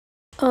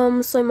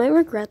So I might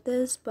regret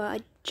this, but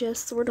I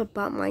just sort of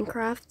bought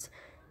Minecraft.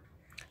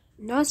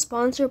 Not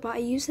sponsored, but I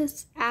use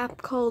this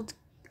app called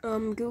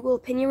Google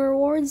Opinion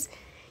Rewards.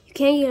 You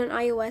can't get it on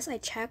iOS. I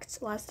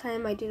checked last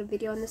time I did a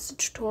video on this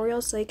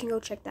tutorial, so you can go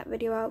check that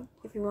video out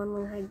if you want to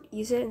learn how to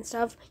use it and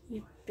stuff.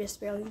 You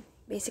just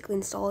basically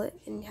install it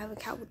and have an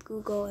account with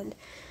Google and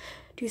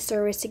do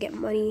service to get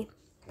money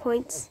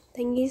points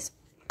thingies.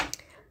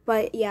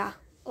 But yeah,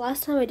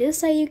 last time I did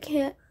say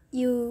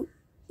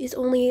it's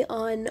only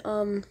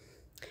on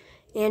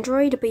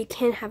Android, but you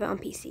can have it on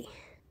PC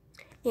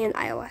and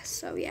iOS.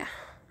 So yeah,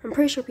 I'm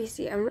pretty sure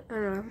PC. I don't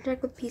know. I haven't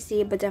checked with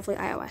PC, but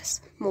definitely iOS,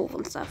 mobile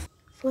and stuff.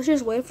 So let's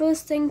just wait for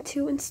this thing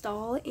to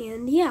install.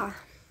 And yeah,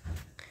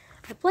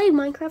 I played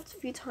Minecraft a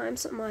few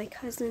times on my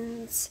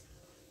cousin's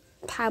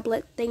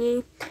tablet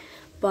thingy,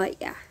 but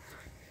yeah,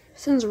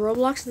 since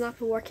Roblox has not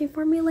been working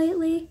for me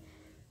lately,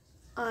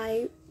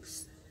 I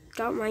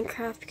got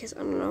Minecraft because I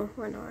don't know,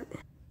 why not.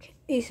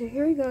 Okay, so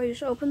here we go. You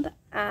just open the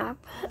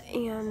app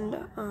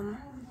and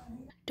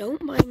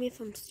don't mind me if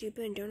I'm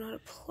stupid and don't know how to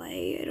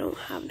play. I don't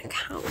have an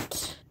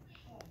account.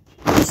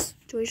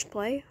 Do I just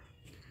play?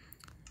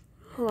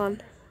 Hold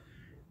on.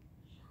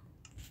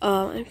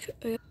 And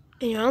I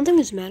don't think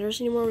this matters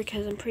anymore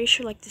because I'm pretty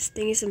sure like this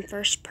thing is in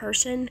first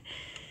person.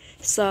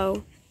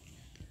 So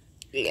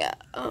yeah,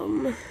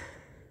 do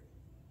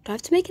I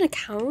have to make an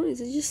account?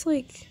 Is it just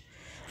like,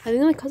 I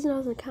think my cousin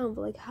has an account,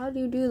 but like how do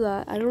you do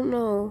that? I don't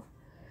know.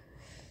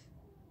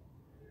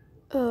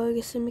 I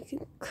guess I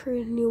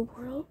create a new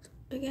world,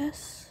 I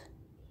guess.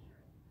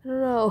 I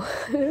don't know.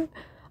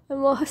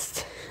 I'm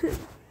lost.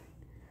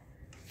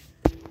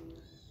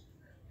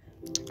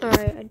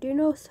 Alright, I do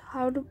know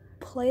how to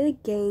play the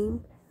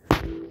game.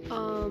 I'm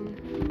gonna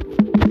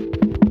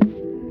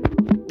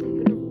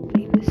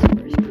name this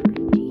first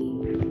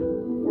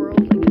world,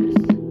 I guess.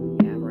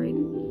 Yeah, right.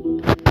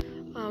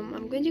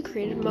 I'm going to do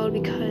creative mode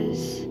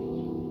because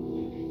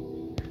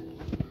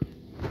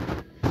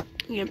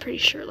I'm pretty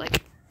sure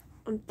like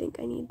I think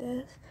I need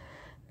this.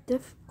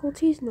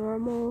 Difficulties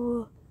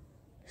normal.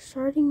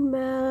 Starting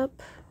map.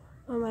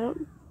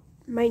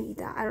 Might need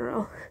that. I don't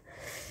know.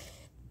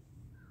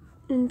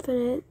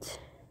 Infinite.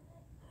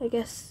 I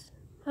guess.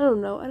 I don't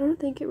know. I don't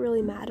think it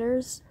really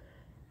matters.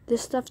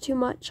 This stuff too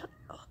much.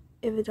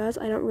 If it does,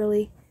 I don't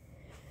really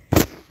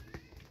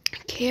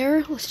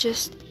care. Let's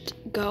just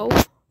go.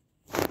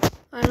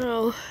 I don't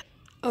know.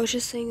 I was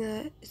just saying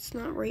that it's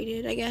not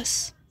rated, I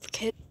guess, for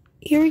kids.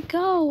 Here we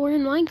go. We're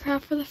in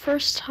Minecraft for the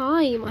first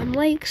time. I'm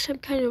like some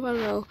kind of, I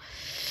don't know,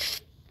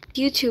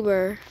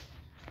 YouTuber.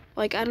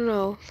 Like, I don't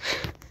know.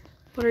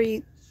 What are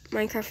you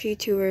Minecraft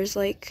YouTubers?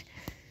 Like,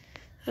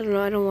 I don't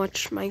know. I don't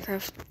watch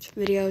Minecraft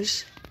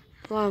videos.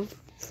 A lot of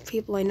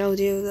people I know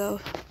do, though.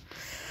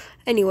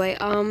 Anyway,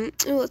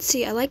 let's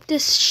see. I like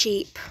this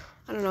sheep.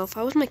 I don't know. If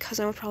I was my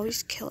cousin, I would probably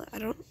just kill it.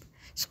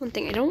 It's one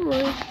thing. I don't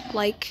really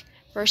like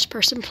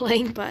first-person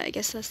playing, but I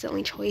guess that's the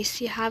only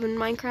choice you have in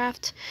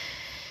Minecraft.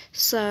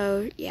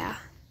 So, yeah.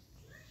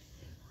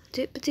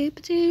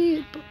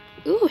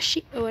 Ooh,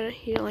 sheep. Oh,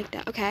 you don't like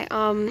that. Okay,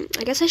 I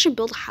guess I should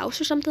build a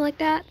house or something like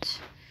that.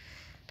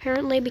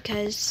 Apparently,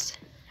 because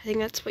I think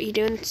that's what you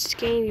do in this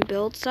game. You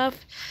build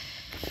stuff.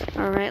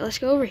 Alright, let's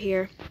go over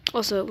here.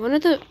 Also, one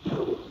of the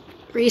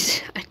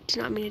reasons... I did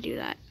not mean to do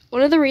that.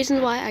 One of the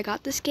reasons why I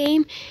got this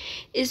game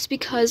is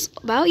because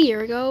about a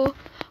year ago,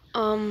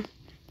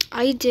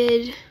 I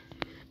did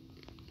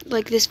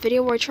like this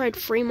video where I tried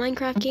free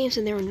Minecraft games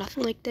and they were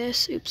nothing like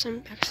this. Oops,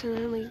 I'm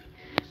accidentally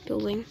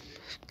building,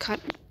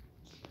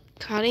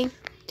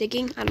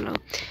 digging, I don't know.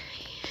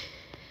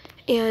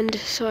 And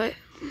so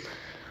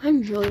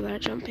I'm really bad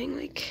at jumping,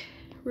 like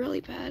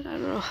really bad. I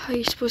don't know how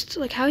you're supposed to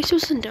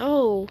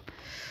know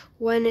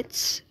when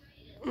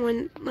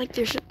like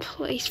there's a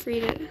place for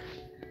you to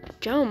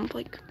jump.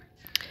 Like,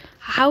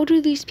 how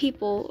do these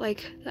people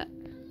like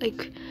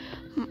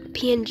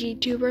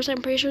PNG tubers,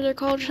 I'm pretty sure they're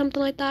called, or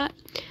something like that,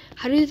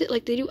 how do they,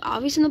 like, they do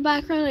obvious in the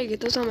background? I get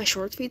those on my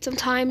short feed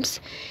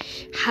sometimes.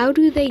 How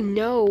do they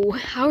know?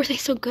 How are they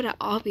so good at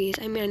obvious?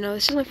 I mean, I know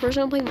this is my first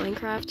time playing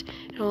Minecraft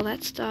and all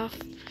that stuff,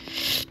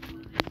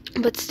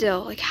 but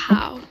still, like,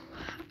 how?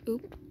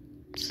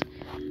 Oops.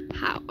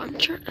 How? I'm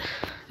sure.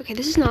 Okay,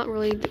 this is not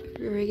really a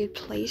very good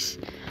place.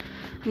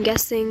 I'm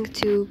guessing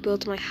to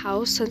build my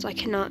house since I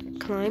cannot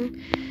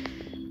climb.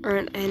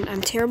 And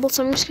I'm terrible,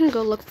 so I'm just gonna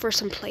go look for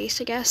some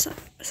place, I guess.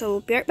 So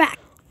we'll be right back.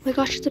 Oh my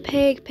gosh, it's a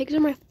pig. Pigs are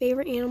my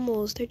favorite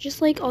animals. They're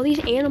just like, all these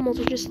animals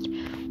are just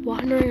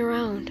wandering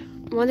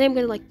around. One day I'm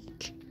gonna like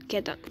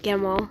get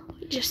them all,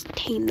 just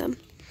tame them.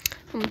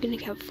 I'm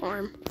gonna have a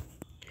farm.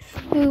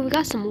 Ooh, we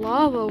got some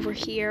lava over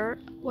here.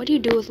 What do you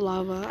do with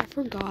lava? I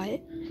forgot.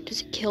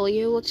 Does it kill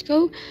you? Let's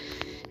go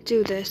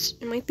do this.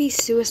 It might be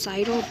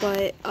suicidal,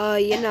 but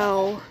you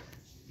know,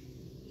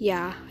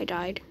 yeah, I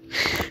died.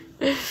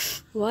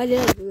 Why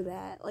did I do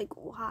that? Like,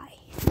 why?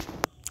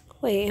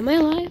 Wait, am I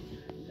alive?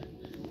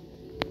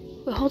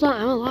 Wait, hold on,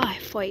 I'm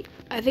alive. Wait,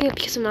 I think it's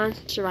because I'm not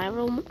in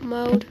survival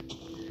mode.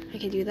 I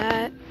can do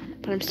that,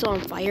 but I'm still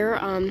on fire.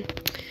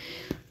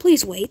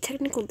 Please wait,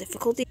 technical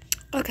difficulty.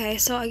 Okay,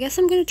 so I guess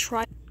I'm gonna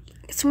try.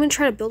 someone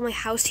try to build my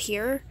house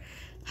here.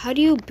 How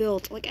do you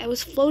build? Like, I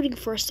was floating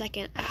for a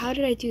second. How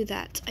did I do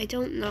that? I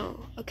don't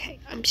know. Okay,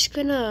 I'm just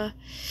gonna...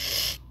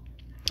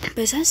 But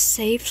is that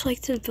safe,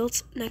 like, to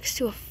build next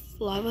to a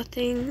lava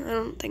thing? I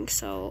don't think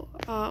so.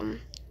 We're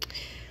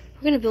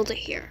gonna build it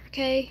here,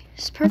 okay?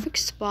 It's a perfect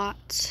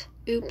spot.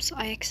 Oops,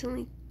 I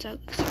accidentally dug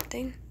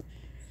something.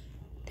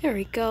 There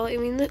we go. I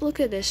mean, look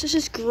at this. This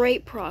is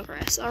great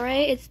progress,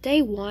 alright? It's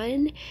day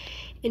 1,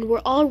 and we're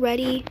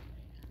already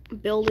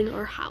building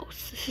our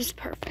house. This is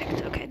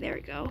perfect. Okay, there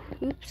we go.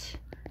 Oops.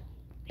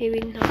 Maybe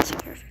not so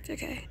perfect.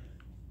 Okay.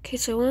 Okay,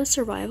 so I want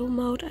survival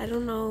mode. I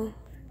don't know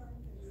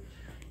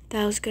if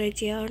that was a good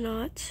idea or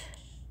not.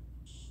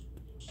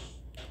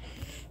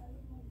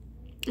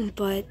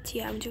 But,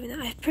 yeah, I'm doing that.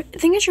 I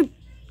think I should...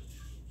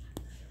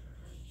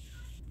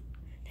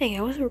 Dang,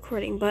 I wasn't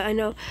recording, but I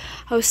know.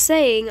 I was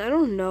saying, I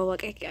don't know,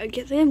 like, I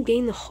think I'm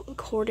getting the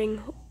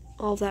recording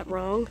all of that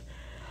wrong.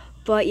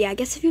 But, yeah, I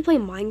guess if you play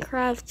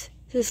Minecraft,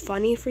 this is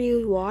funny for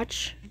you to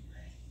watch.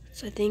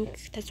 So I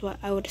think that's what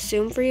I would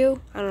assume for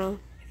you. I don't know.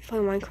 If you play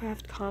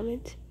Minecraft,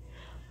 comment.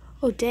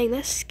 Oh, dang,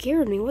 that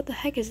scared me. What the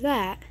heck is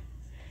that?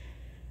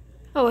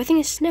 Oh, I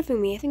think it's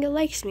sniffing me. I think it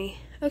likes me.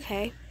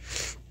 Okay.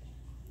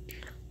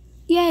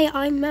 Yay,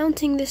 I'm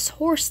mounting this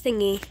horse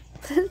thingy.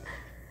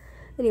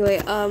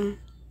 Anyway, I'm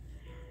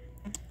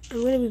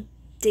gonna be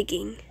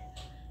digging.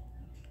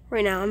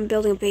 Right now, I'm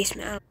building a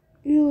basement.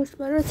 Ew, a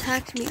spider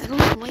attacked me. I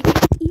don't like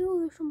it. Ew,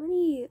 there's so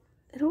many.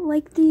 I don't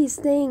like these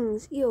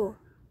things. Ew.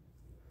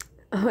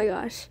 Oh my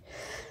gosh.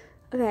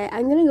 Okay,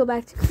 I'm gonna go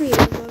back to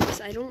creative mode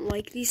because I don't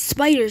like these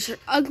spiders. They're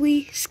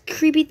ugly,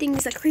 creepy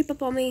things that creep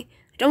up on me.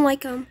 I don't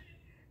like them.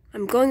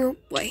 I'm going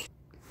away.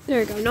 There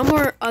we go. No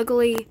more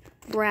ugly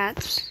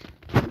brats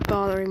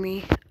bothering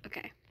me.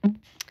 Okay.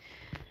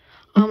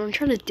 I'm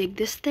trying to dig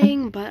this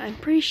thing, but I'm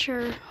pretty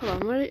sure.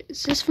 Hold on. What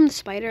is this from the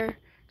spider?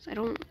 I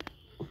don't.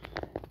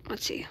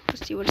 Let's see.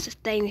 What is this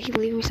thing? He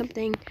leaving me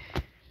something.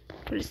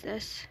 What is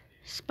this?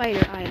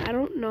 Spider eye. I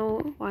don't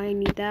know why I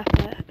need that,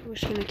 but I'm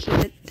just gonna keep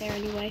it there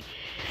anyway.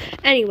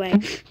 Anyway,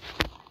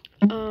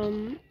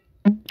 I'm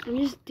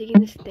just digging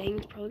this thing.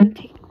 It's probably gonna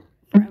take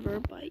forever,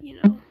 but you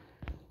know.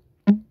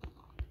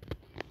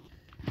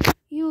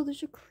 Ew,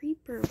 there's a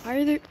creeper. Why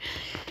are there?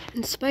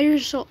 And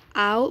spiders are still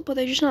out, but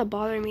they're just not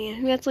bothering me. I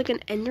think that's like an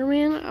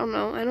Enderman. I don't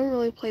know. I don't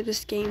really play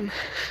this game.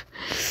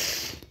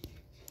 So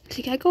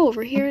can I go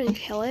over here and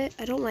kill it?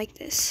 I don't like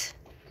this.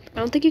 I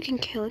don't think you can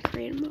kill a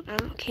creative mode. I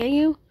don't know. Can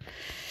you?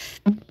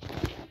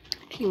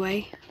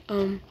 Anyway,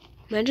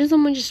 imagine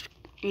someone just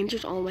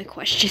answers all my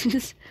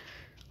questions.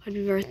 I'd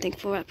be very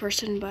thankful for that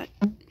person, but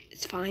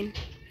it's fine.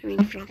 I mean,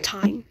 if you don't have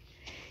time.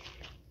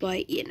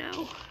 But, you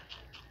know.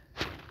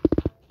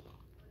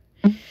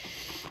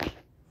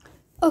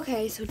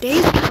 Okay, so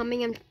day's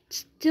coming. I'm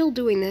still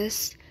doing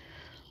this.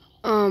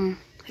 I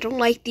don't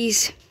like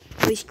these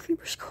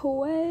creepers. Go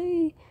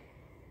away.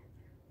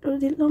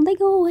 Don't they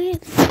go away?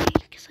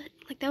 Because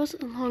like that was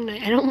a long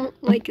night. I don't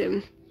like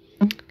them.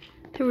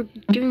 They were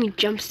giving me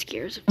jump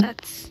scares. If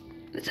that's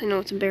I know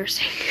it's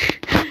embarrassing.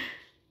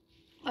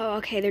 Oh,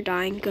 okay, they're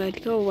dying.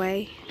 Good. Go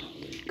away.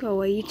 Go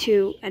away. You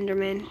too,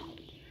 Enderman.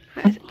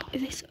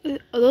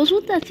 Are those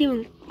what that's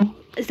even?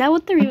 Is that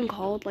what they're even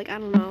called? Like I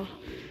don't know.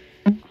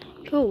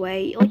 Go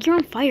away. Like you're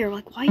on fire.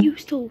 Like why are you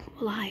still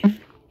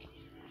alive?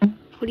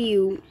 What are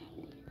you?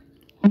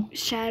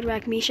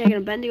 Shadrach, Meshach, and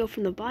Abednego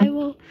from the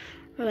Bible?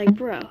 Or like,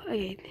 bro.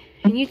 Okay.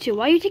 And you too.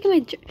 Why are you taking my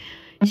dirt?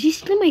 Is he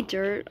stealing my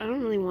dirt? I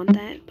don't really want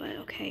that, but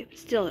okay. But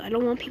still, I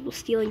don't want people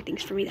stealing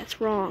things from me.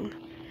 That's wrong.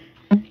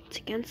 It's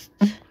against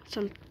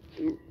some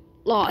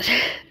laws.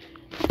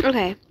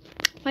 Okay.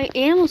 My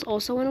animals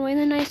also went away in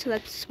the night, so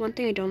that's one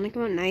thing I don't like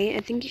about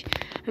night.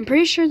 I'm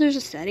pretty sure there's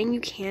a setting you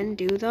can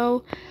do,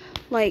 though.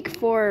 Like,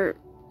 for...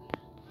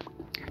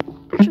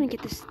 I'm trying to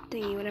get this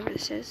thingy, whatever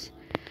this is.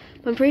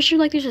 But I'm pretty sure,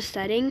 like, there's a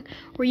setting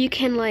where you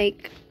can,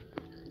 like...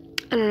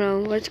 I don't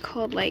know what it's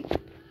called, like...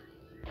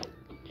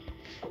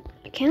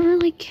 Can't I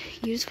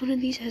like use one of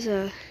these as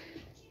a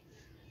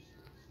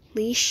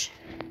leash?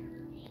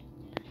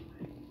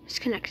 It's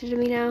connected to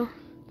me now.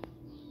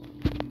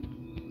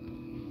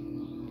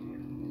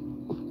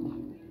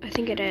 I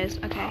think it is.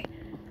 Okay.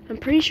 I'm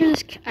pretty sure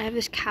I have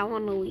this cow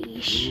on a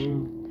leash.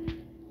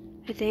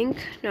 I think.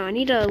 No, I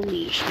need a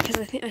leash because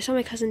I saw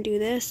my cousin do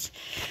this.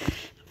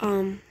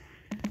 But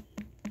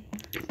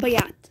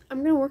yeah,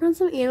 I'm gonna work on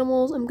some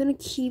animals. I'm gonna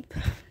keep.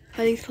 I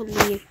think it's called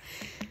leave.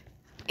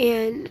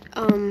 And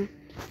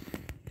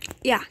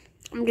yeah,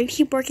 I'm gonna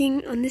keep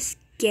working on this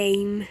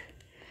game,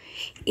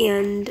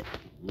 and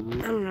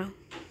I don't know.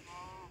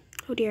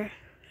 Oh dear,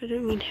 I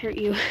didn't mean to hurt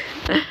you.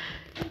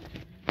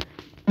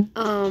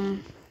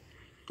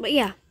 But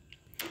yeah,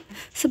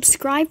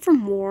 subscribe for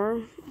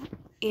more,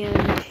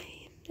 and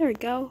there we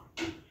go.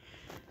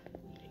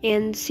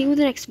 And see you in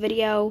the next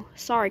video.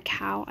 Sorry,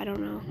 cow. I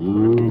don't know what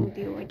I'm doing with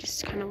you. I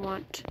just kind of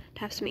want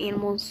to have some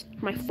animals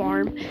on my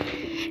farm.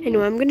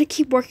 Anyway, I'm gonna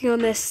keep working on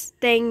this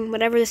thing,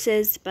 whatever this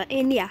is.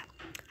 And yeah.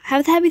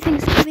 Have a happy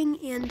Thanksgiving,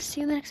 and see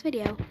you in the next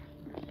video.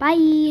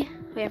 Bye!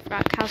 Wait, I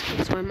forgot. Cows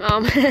can't swim.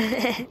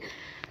 Bye.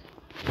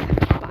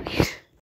 Bye.